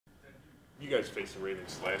You guys faced the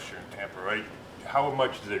Ravens last year in Tampa, right? How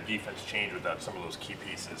much did their defense change without some of those key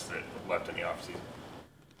pieces that left in the offseason?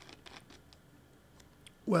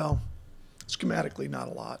 Well, schematically, not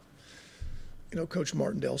a lot. You know, Coach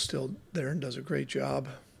Martindale's still there and does a great job,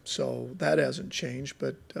 so that hasn't changed.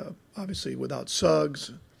 But obviously, without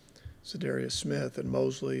Suggs, Zadarius Smith, and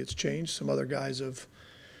Mosley, it's changed. Some other guys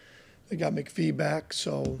they got McPhee back,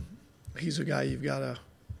 so he's a guy you've got to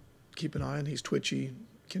keep an eye on. He's twitchy,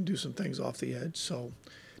 can do some things off the edge. So,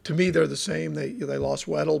 to me, they're the same. They lost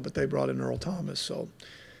Weddle, but they brought in Earl Thomas. So,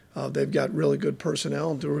 they've got really good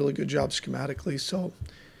personnel and do a really good job schematically. So,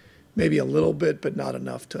 maybe a little bit, but not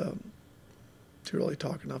enough to really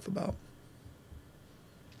talk enough about.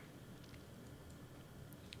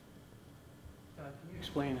 Can you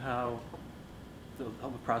explain how the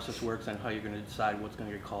process works and how you're going to decide what's going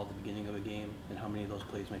to get called at the beginning of a game and how many of those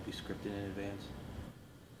plays might be scripted in advance?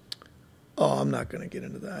 Oh, I'm not going to get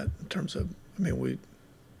into that in terms of,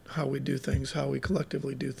 how we do things, how we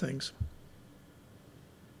collectively do things.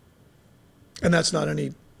 And that's not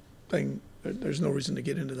anything, there's no reason to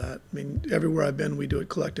get into that. I mean, everywhere I've been, we do it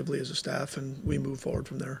collectively as a staff, and we move forward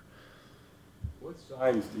from there. What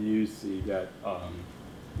signs do you see that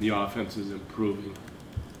the offense is improving?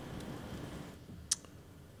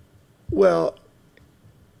 Well,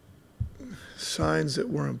 signs that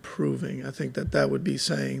we're improving, I think that would be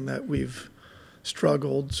saying that we've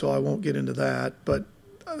struggled, so I won't get into that. But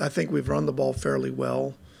I think we've run the ball fairly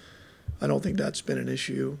well. I don't think that's been an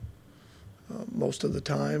issue most of the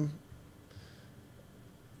time.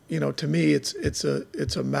 You know, to me, it's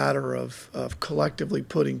a matter of collectively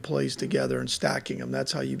putting plays together and stacking them.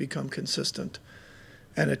 That's how you become consistent.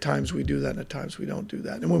 And at times we do that, and at times we don't do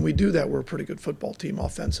that. And when we do that, we're a pretty good football team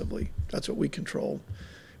offensively. That's what we control.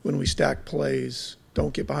 When we stack plays,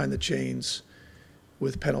 don't get behind the chains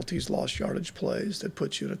with penalties, lost yardage plays, that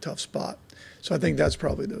puts you in a tough spot. So I think that's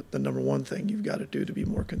probably the number one thing you've got to do to be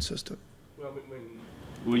more consistent. Well,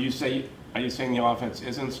 are you saying the offense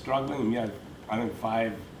isn't struggling? You had, I think,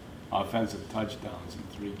 5 offensive touchdowns in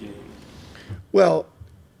 3 games. Well,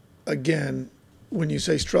 again, when you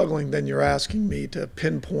say struggling, then you're asking me to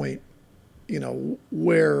pinpoint,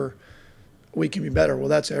 where we can be better. Well,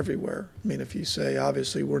 that's everywhere. I mean, if you say,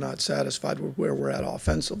 obviously, we're not satisfied with where we're at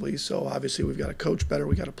offensively, so obviously we've got to coach better,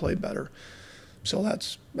 we've got to play better. So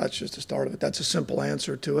that's just the start of it. That's a simple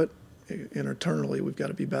answer to it. Internally, we've got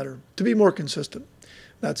to be better, to be more consistent.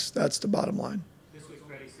 That's the bottom line. This week,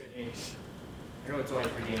 Freddie said, I know it's only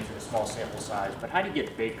 3 games in a small sample size, but how do you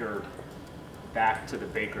get Baker back to the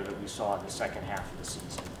Baker that we saw in the second half of the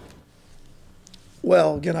season?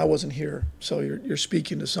 Well, again, I wasn't here, so you're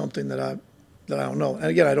speaking to something that I don't know. And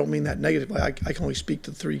again, I don't mean that negatively. I can only speak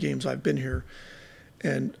to the 3 games I've been here.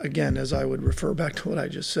 And again, as I would refer back to what I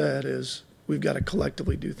just said, is we've got to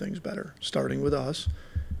collectively do things better, starting with us,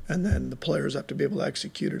 and then the players have to be able to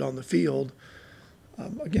execute it on the field.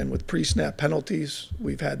 Again, with pre-snap penalties,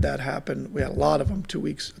 we've had that happen. We had a lot of them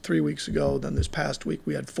 3 weeks ago. Then this past week,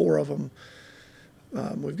 we had 4 of them.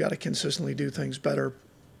 We've got to consistently do things better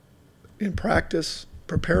in practice,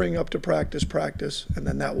 preparing up to practice, and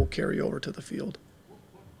then that will carry over to the field.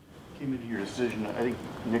 Came into your decision, I think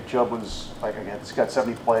Nick Chubb was, he's got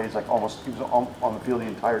 70 plays, he was on the field the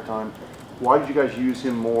entire time. Why did you guys use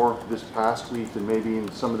him more this past week than maybe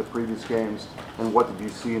in some of the previous games? And what did you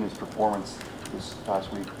see in his performance this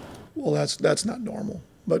past week? Well, that's not normal.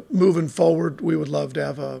 But moving forward, we would love to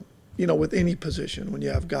have with any position, when you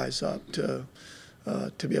have guys up, to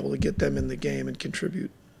be able to get them in the game and contribute.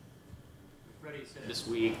 Freddie said this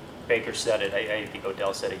week, Baker said it, I think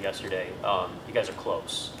Odell said it yesterday, you guys are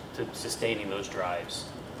close to sustaining those drives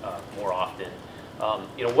more often.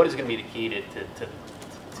 What is going to be the key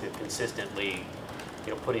to consistently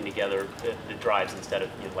putting together the drives instead of,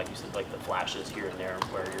 like you said, like the flashes here and there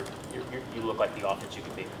where you look like the offense you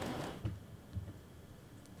can be?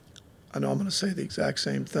 I know I'm going to say the exact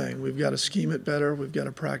same thing. We've got to scheme it better, we've got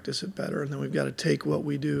to practice it better, and then we've got to take what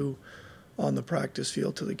we do on the practice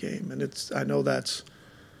field to the game. And I know that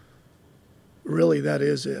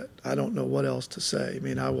is it. I don't know what else to say. I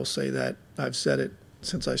mean, I will say that. I've said it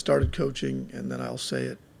since I started coaching, and then I'll say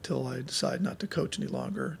it till I decide not to coach any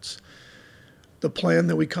longer. It's the plan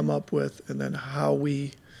that we come up with, and then how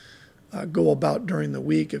we go about during the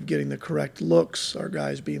week of getting the correct looks, our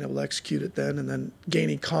guys being able to execute it then, and then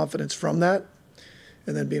gaining confidence from that,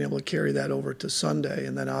 and then being able to carry that over to Sunday.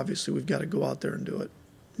 And then obviously we've got to go out there and do it.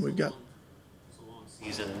 It's a long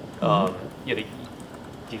season. Do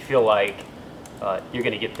you feel like you're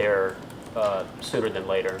going to get there sooner than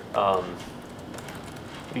later?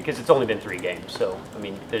 Because it's only been 3 games, so I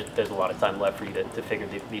mean, there's a lot of time left for you to figure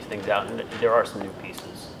these things out, and there are some new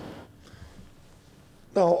pieces.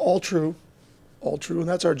 No, all true, and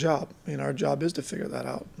that's our job. I mean, our job is to figure that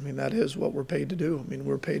out. I mean, that is what we're paid to do. I mean,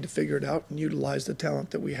 we're paid to figure it out and utilize the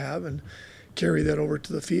talent that we have and carry that over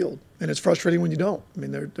to the field. And it's frustrating when you don't. I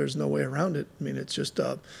mean, there's no way around it. I mean, it's just,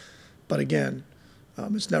 but again,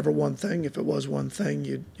 it's never one thing. If it was one thing,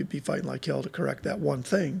 you'd be fighting like hell to correct that one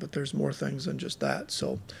thing, but there's more things than just that.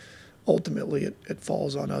 So ultimately, it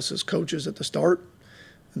falls on us as coaches at the start,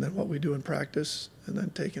 and then what we do in practice, and then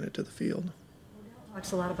taking it to the field.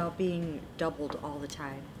 Talks a lot about being doubled all the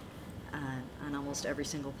time on almost every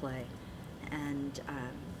single play. And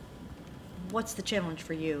what's the challenge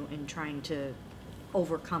for you in trying to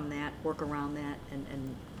overcome that, work around that,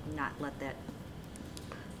 and not let that?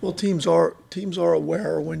 Well, teams are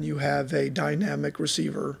aware when you have a dynamic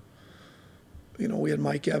receiver. You know, we had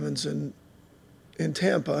Mike Evans in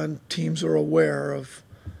Tampa, and teams are aware of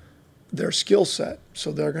their skill set,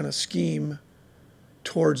 so they're going to scheme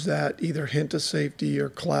towards that, either hint a safety or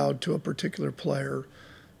cloud to a particular player.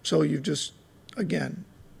 So you've just, again,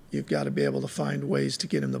 you've got to be able to find ways to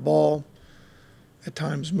get him the ball, at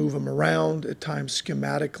times move him around, at times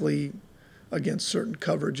schematically against certain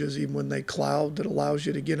coverages, even when they cloud, that allows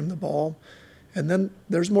you to get him the ball. And then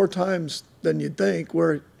there's more times than you'd think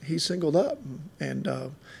where he's singled up, and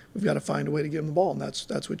we've got to find a way to get him the ball, and that's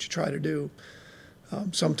what you try to do.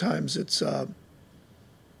 Sometimes it's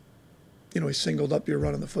he's singled up, you're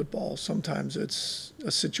running the football. Sometimes it's a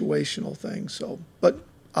situational thing. So, but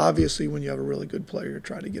obviously, when you have a really good player, you're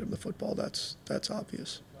trying to get him the football. That's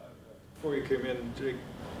obvious. Before you came in, Jake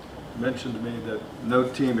mentioned to me that no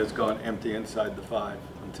team has gone empty inside the 5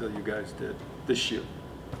 until you guys did this year.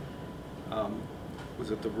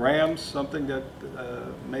 Was it the Rams, something that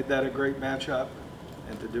made that a great matchup?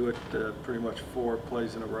 And to do it pretty much 4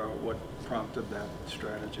 plays in a row, what prompted that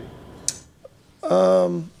strategy?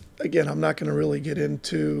 Again, I'm not going to really get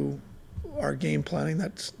into our game planning.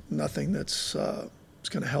 That's nothing that's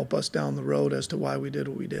going to help us down the road as to why we did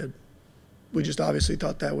what we did. We just obviously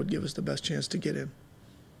thought that would give us the best chance to get in.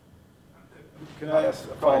 Can I ask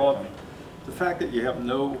a follow-up? The fact that you have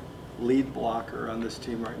no lead blocker on this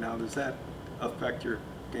team right now, does that affect your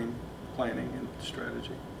game planning and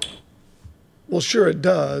strategy? Well, sure it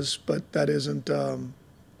does, but that isn't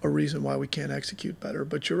a reason why we can't execute better.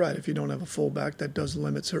 But you're right, if you don't have a fullback, that does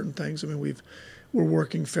limit certain things. I mean, we're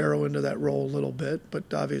working Farrow into that role a little bit,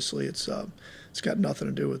 but obviously it's got nothing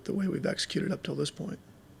to do with the way we've executed up till this point.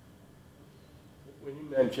 When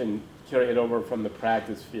you mentioned carrying it over from the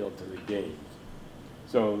practice field to the games,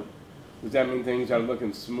 so does that mean things are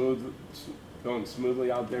looking smooth, going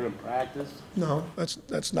smoothly out there in practice? No,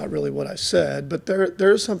 that's not really what I said, but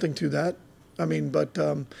there is something to that. I mean, but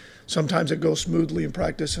sometimes it goes smoothly in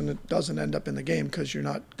practice and it doesn't end up in the game because you're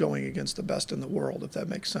not going against the best in the world, if that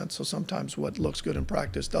makes sense. So sometimes what looks good in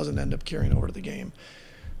practice doesn't end up carrying over to the game.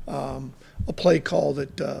 A play call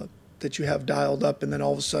that you have dialed up and then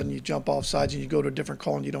all of a sudden you jump off sides and you go to a different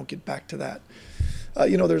call and you don't get back to that.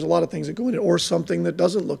 There's a lot of things that go in it, or something that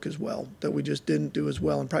doesn't look as well, that we just didn't do as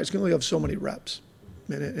well in practice. You can only have so many reps.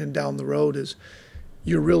 And down the road is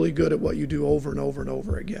you're really good at what you do over and over and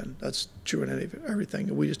over again. That's true in everything.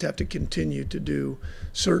 And we just have to continue to do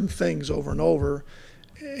certain things over and over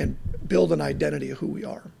and build an identity of who we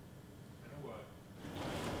are.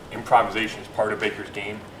 Improvisation is part of Baker's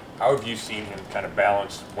game. How have you seen him kind of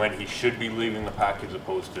balance when he should be leaving the pocket as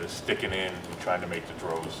opposed to sticking in and trying to make the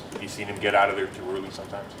throws? Have you seen him get out of there too early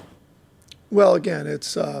sometimes? Well, again,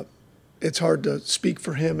 it's hard to speak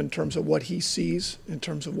for him in terms of what he sees, in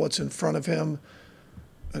terms of what's in front of him.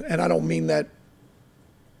 And I don't mean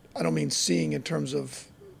seeing in terms of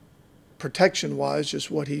protection-wise,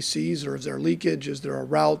 just what he sees, or is there leakage, is there a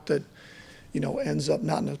route that, ends up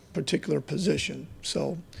not in a particular position.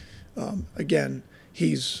 So, again,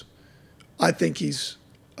 I think he's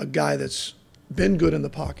a guy that's been good in the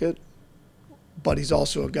pocket, but he's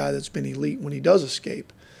also a guy that's been elite when he does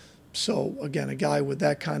escape. So, again, a guy with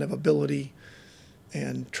that kind of ability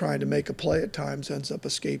and trying to make a play at times ends up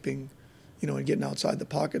escaping, and getting outside the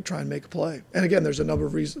pocket, trying to make a play. And again, there's a number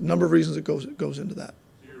of reasons it goes into that.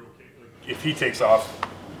 If he takes off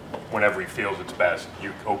whenever he feels it's best,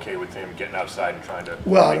 you're okay with him getting outside and trying to...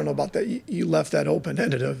 Well, I don't know about that. You left that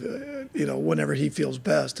open-ended of, whenever he feels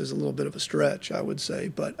best is a little bit of a stretch, I would say.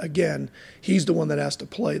 But again, he's the one that has to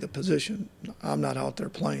play the position. I'm not out there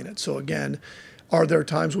playing it. So again, are there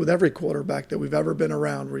times with every quarterback that we've ever been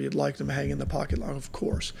around where you'd like them to hang in the pocket long? Of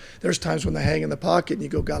course. There's times when they hang in the pocket and you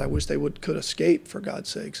go, God, I wish they could escape, for God's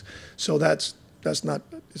sakes. So it's not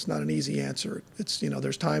an easy answer. It's,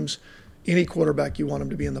 there's times any quarterback you want him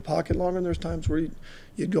to be in the pocket longer, and there's times where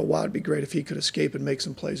you'd go, wow, it'd be great if he could escape and make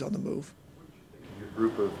some plays on the move. Your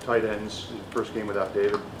group of tight ends, his first game without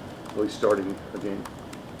David, really starting a game?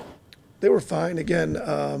 They were fine. Again,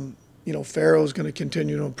 Farrell's going to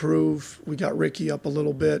continue to improve. We got Ricky up a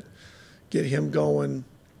little bit, get him going.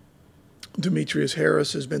 Demetrius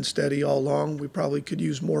Harris has been steady all along. We probably could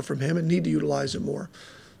use more from him and need to utilize him more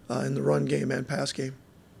in the run game and pass game.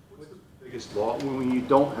 What's the biggest law when you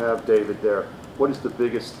don't have David there? What is the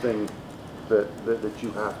biggest thing that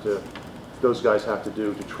those guys have to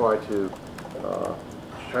do to try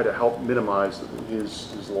to help minimize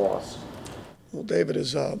his loss? Well, David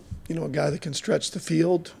is a guy that can stretch the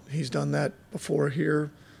field. He's done that before here.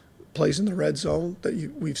 Plays in the red zone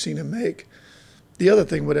that we've seen him make. The other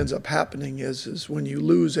thing what ends up happening is when you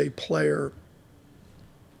lose a player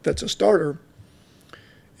that's a starter,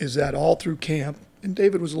 is that all through camp, and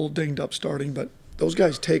David was a little dinged up starting, but those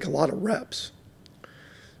guys take a lot of reps.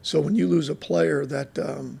 So when you lose a player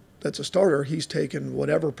that's a starter, he's taken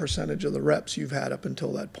whatever percentage of the reps you've had up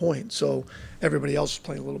until that point. So everybody else is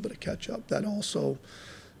playing a little bit of catch up. That also,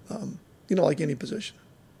 like any position.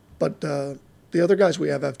 But the other guys we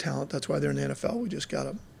have talent. That's why they're in the NFL. We just got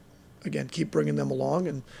to, again, keep bringing them along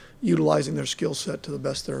and utilizing their skill set to the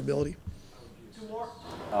best of their ability.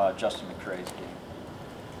 Justin McCray's game.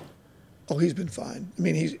 Oh, he's been fine. I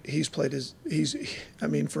mean, he's played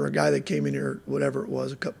for a guy that came in here, whatever it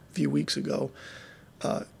was, few weeks ago,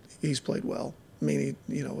 he's played well. I mean,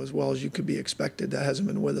 as well as you could be expected. That hasn't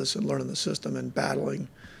been with us and learning the system and battling.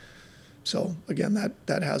 So again,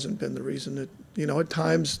 that hasn't been the reason. At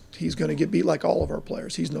times he's going to get beat like all of our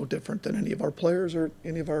players. He's no different than any of our players or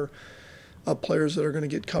any of our players that are going to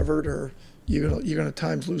get covered, or you're going to at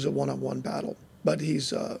times lose a one-on-one battle. But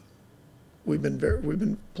we've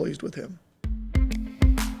been pleased with him.